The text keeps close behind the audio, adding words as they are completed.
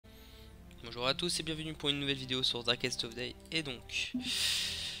Bonjour à tous et bienvenue pour une nouvelle vidéo sur Darkest of Day. Et donc,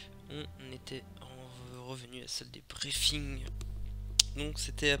 on était revenu à la salle des briefings. Donc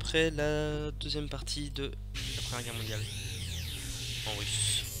c'était après la deuxième partie de la Première Guerre mondiale. En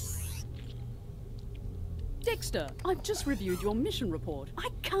russe. Dexter, I've just reviewed your mission report. I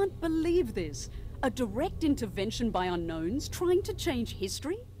can't believe this. A direct intervention by unknowns trying to change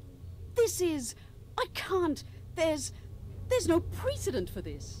history? This is... I can't... There's no precedent for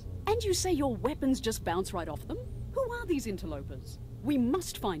this. And you say your weapons just bounce right off them? Who are these interlopers? We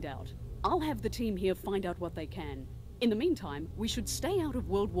must find out. I'll have the team here find out what they can. In the meantime, we should stay out of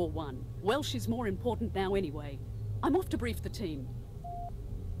World War I. Welsh is more important now anyway. I'm off to brief the team.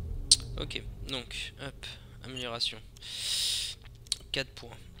 Ok, donc, hop, amélioration. 4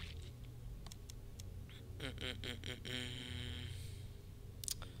 points.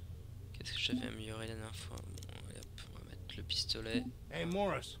 Qu'est-ce que j'avais amélioré la dernière fois? Bon, hop, on va mettre le pistolet. Hey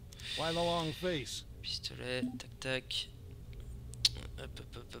Morris, why the long face? Pistolet, tac tac. Hop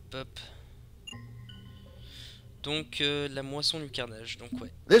hop hop hop hop. Donc la moisson du carnage, donc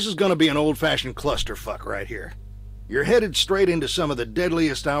ouais. This is gonna be an old-fashioned clusterfuck right here. You're headed straight into some of the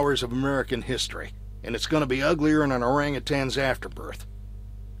deadliest hours of American history, and it's gonna be uglier than an orangutan's afterbirth.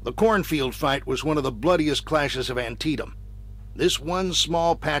 The cornfield fight was one of the bloodiest clashes of Antietam. This one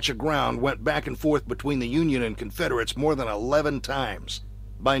small patch of ground went back and forth between the Union and Confederates more than 11 times.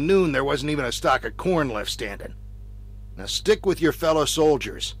 By noon, there wasn't even a stalk of corn left standing. Now stick with your fellow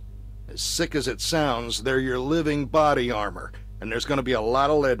soldiers. As sick as it sounds, they're your living body armor, and there's gonna be a lot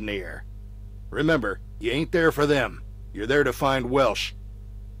of lead in the air. Remember, you ain't there for them. You're there to find Welsh.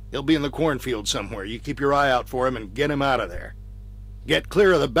 He'll be in the cornfield somewhere. You keep your eye out for him and get him out of there. Get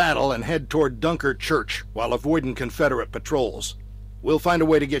clear of the battle and head toward Dunker Church while avoiding Confederate patrols. We'll find a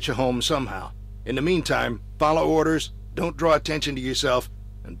way to get you home somehow. In the meantime, follow orders, don't draw attention to yourself,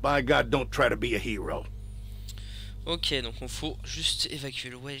 and by God, don't try to be a hero. Ok, donc on faut juste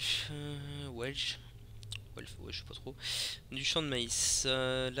évacuer le Welsh, Welsh, je sais pas trop, du champ de maïs,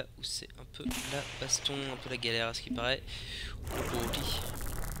 là où c'est un peu la baston, un peu la galère à ce qui paraît.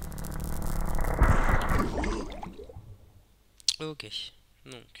 Ok,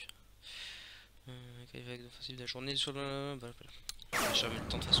 donc, vague d'offensive de la journée sur le... Voilà. J'ai jamais le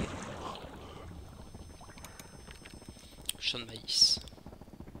temps de toute façon. Champ de maïs.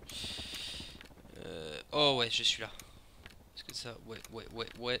 Oh ouais, je suis là. Est-ce que ça... Ouais,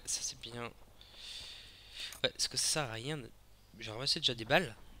 ça c'est bien. Ouais, est-ce que ça sert à rien de... J'ai ramassé déjà des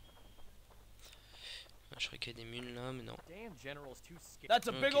balles. Ah, je croyais qu'il y avait des mules là, mais non. That's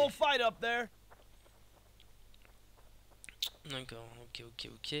a big old fight up there. D'accord, ok.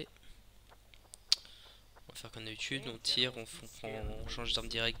 On va faire comme d'habitude, on tire, on change d'arme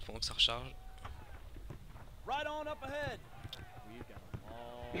direct pendant que ça recharge. Right on up ahead.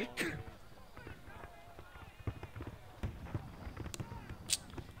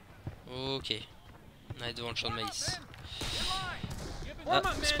 Ok, on est devant le champ de maïs. Ah,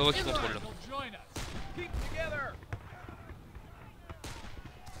 c'est pas moi qui contrôle là.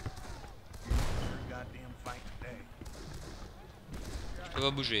 Je peux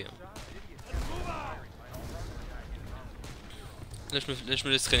pas bouger. Hein. Là je me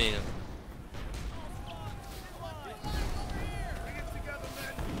laisse traîner là.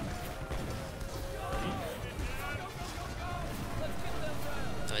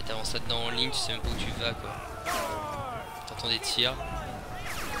 T'avances là-dedans en ligne, tu sais même pas où tu vas quoi. T'entends des tirs.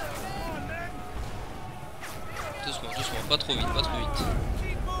 Doucement, pas trop vite.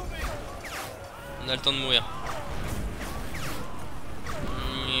 On a le temps de mourir.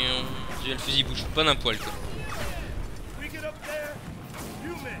 Le fusil bouge pas d'un poil quoi.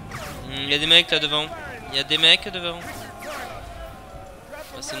 Il y a des mecs là devant.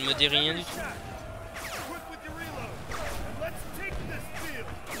 Ça ne me dit rien du tout.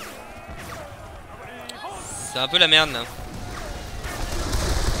 C'est un peu la merde là.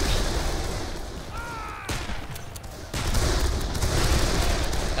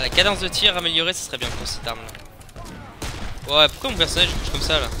 Ah, la cadence de tir améliorée, ce serait bien pour cette arme là. Ouais, pourquoi mon personnage bouge comme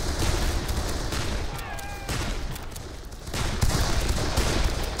ça là?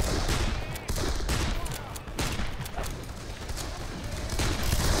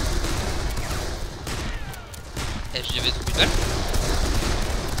 Eh, j'y avais trop de balles.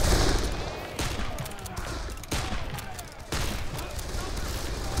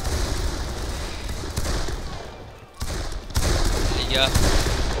 Les gars,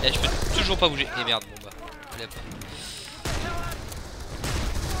 eh, je peux toujours pas bouger. Et merde, bon bah, allez hop.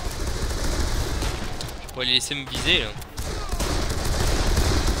 Je pourrais les laisser me viser là.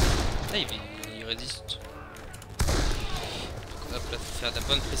 Ah, il résiste. Hop. là, faut faire de la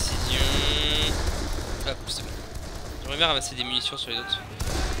bonne précision. Hop, c'est bon. J'aimerais bien ramasser des munitions sur les autres.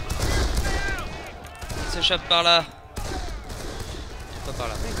 Il s'échappe par là. Pas par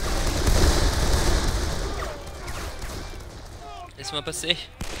là. Laisse-moi passer.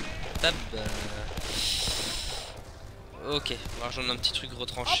 Tab. Ok, on va rejoindre un petit truc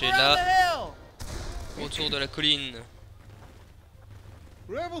retranché là. Autour de la colline.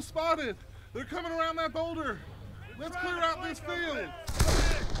 Rebel spotted. They're coming around that boulder. Let's clear out this field.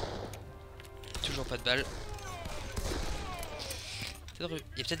 Toujours pas de balles. Il y a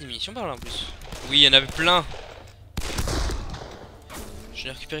peut-être des munitions par là en plus. Oui, il y en avait plein. Je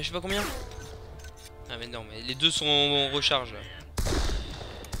l'ai récupéré, je sais pas combien. Ah mais non, mais les deux sont en recharge.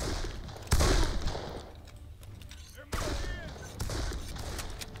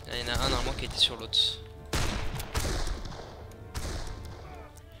 Là, il y en a un normalement qui a été sur l'autre.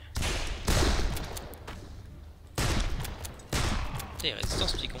 Il est résistant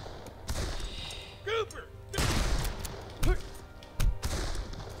ce petit con.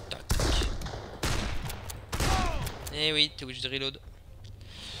 Tac, tac. Eh oui, t'es obligé de reload.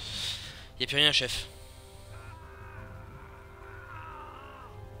 Y'a plus rien, chef.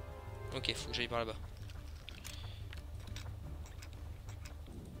 Ok, faut que j'aille par là-bas.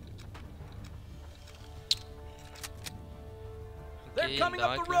 They're coming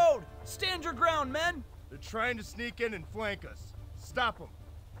up the road. Stand your ground, men. They're trying to sneak in and flank us. Stop them.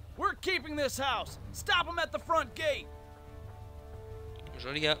 We're keeping this house. Stop them at the front gate.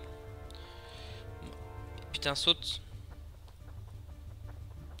 Bonjour les gars. Putain, saute.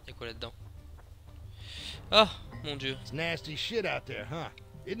 Y'a quoi là-dedans? Ah, mon dieu. It's nasty shit out there, huh?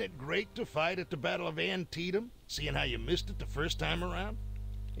 Isn't it great to fight at the Battle of Antietam, seeing how you missed it the first time around?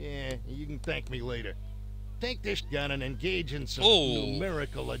 Yeah, you can thank me later. Take this gun and engage in some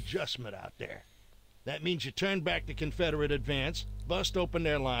numerical adjustment out there. That means you turn back the Confederate advance, bust open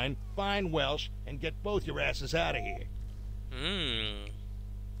their line, find Welsh, and get both your asses out of here.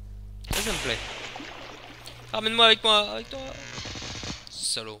 Ça me plaît. Ramène-moi avec moi, avec toi.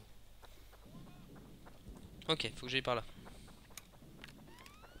 Salaud. Ok, faut que j'aille par là.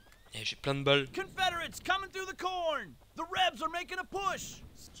 Eh, j'ai plein de balles. Confederates coming through the corn. The Rebs are making a push.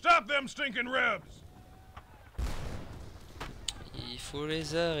 Stop them stinking Rebs. Il faut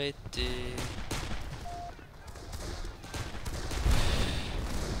les arrêter.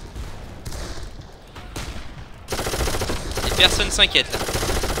 Et personne s'inquiète là.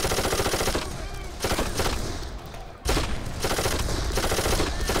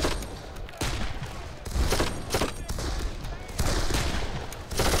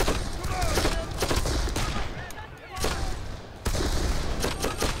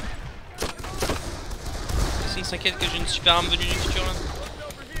 Personne s'inquiète que j'ai une super arme venue du futur là.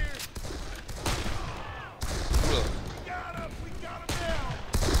 Oula.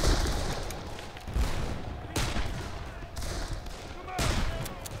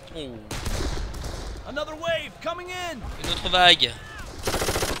 Oh. Another wave coming in. Une autre vague.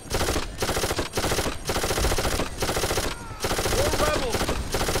 More rebels.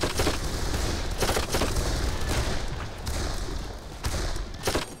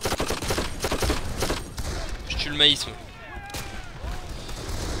 Je tue le maïs moi.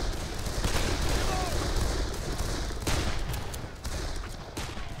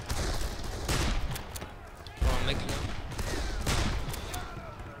 Oh, un mec là.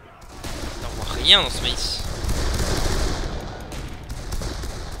 On voit rien dans ce maïs.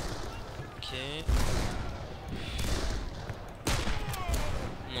 Ok.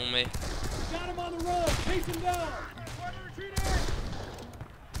 Non mais.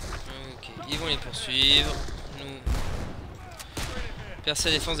 Ok, ils vont les poursuivre. Nous. Percer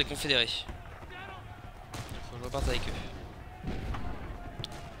la défense des confédérés. Faut que je reparte avec eux.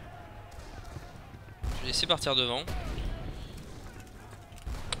 Je vais laisser partir devant.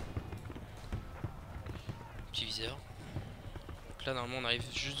 Petit viseur. Donc là normalement on arrive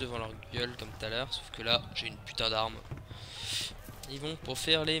juste devant leur gueule comme tout à l'heure. Sauf que là j'ai une putain d'arme. Ils vont pour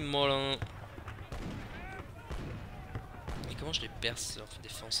faire les molins. Mais comment je les perce leur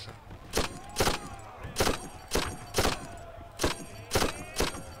défense là?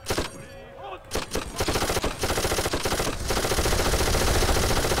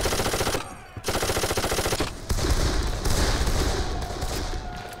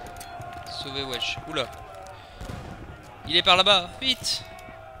 Sauver Welsh. Oula. Il est par là-bas. Vite.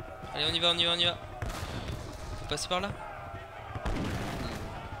 Allez, on y va, on y va, on y va. Faut passer par là.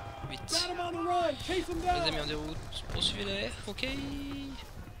 Vite. Les amis en déroute. Poursuivez-les. Ok.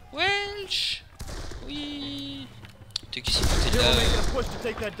 Welsh. Oui. T'es qui s'y foutait de We're là? making a push to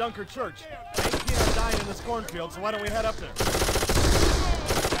take that Dunker church. Ain't keen on dying in this cornfield, so why don't we head up there?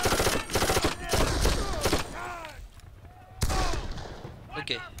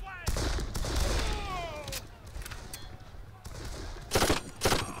 Ok.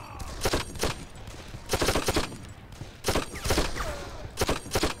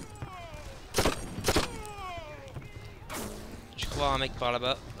 Je crois un mec par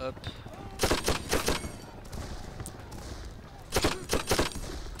là-bas. Hop.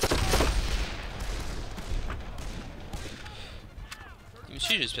 Il me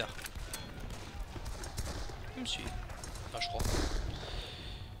suit, j'espère. Il me suit. Enfin, je crois.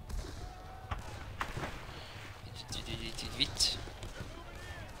 Vite.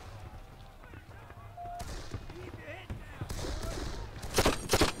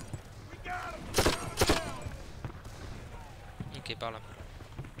 Ok, par là.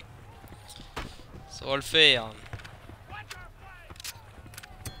 Ça va le faire.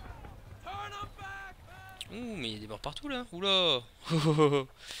 Ouh, mais il y a des morts partout là. Oula.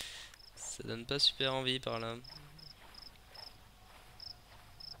 Ça donne pas super envie par là.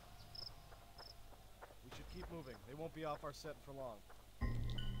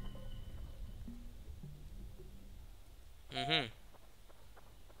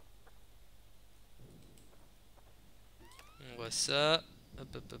 On voit ça.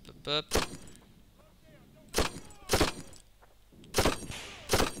 Hop hop hop hop hop.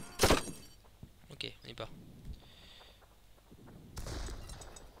 Ok, on y part.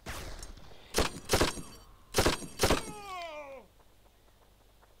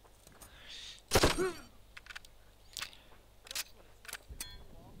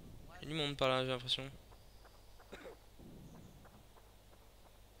 Il y a du monde par là, j'ai l'impression.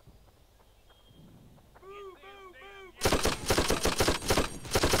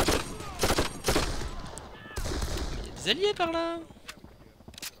 Il y a des alliés par là.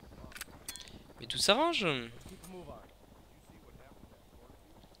 Mais tout s'arrange.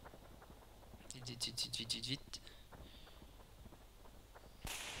 Vite.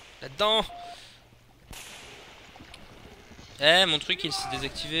 Là-dedans. Eh, mon truc il s'est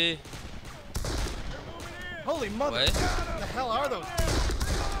désactivé. Ouais.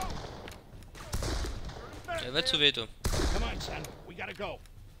 Va te sauver toi.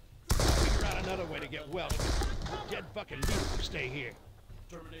 Ok,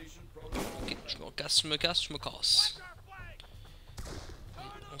 je me casse.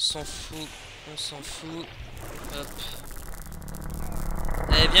 On s'en fout. Hop.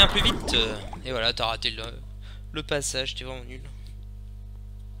 Eh, viens plus vite. Et voilà, t'as raté le passage, t'es vraiment nul.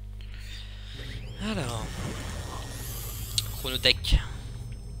 Alors. Chronotech.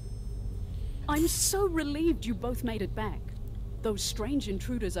 I'm so relieved you both made it back. Those strange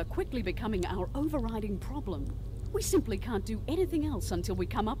intruders are quickly becoming our overriding problem. We simply can't do anything else until we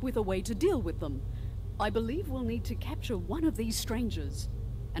come up with a way to deal with them. I believe we'll need to capture one of these strangers.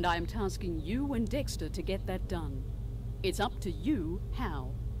 And I am tasking you and Dexter to get that done. It's up to you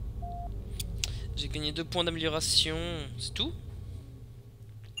how. J'ai gagné 2 points d'amélioration. C'est tout?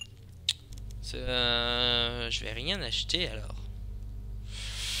 Je vais rien acheter alors.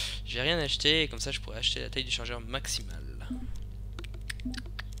 Je vais rien acheter, comme ça je pourrais acheter la taille du chargeur maximale.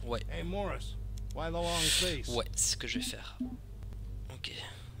 Ouais. Ouais, c'est ce que je vais faire. Ok.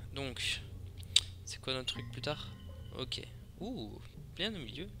 Donc, c'est quoi notre truc plus tard? Ok. Ouh, bien au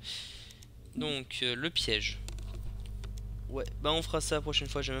milieu. Donc, le piège. Ouais, bah on fera ça la prochaine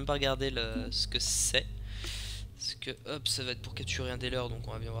fois. Je vais même pas regarder ce que c'est. Parce que, hop, ça va être pour capturer un dealer, donc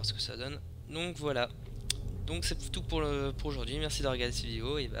on va bien voir ce que ça donne. Donc voilà. Donc c'est tout pour aujourd'hui. Merci d'avoir regardé cette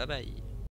vidéo et bye bye.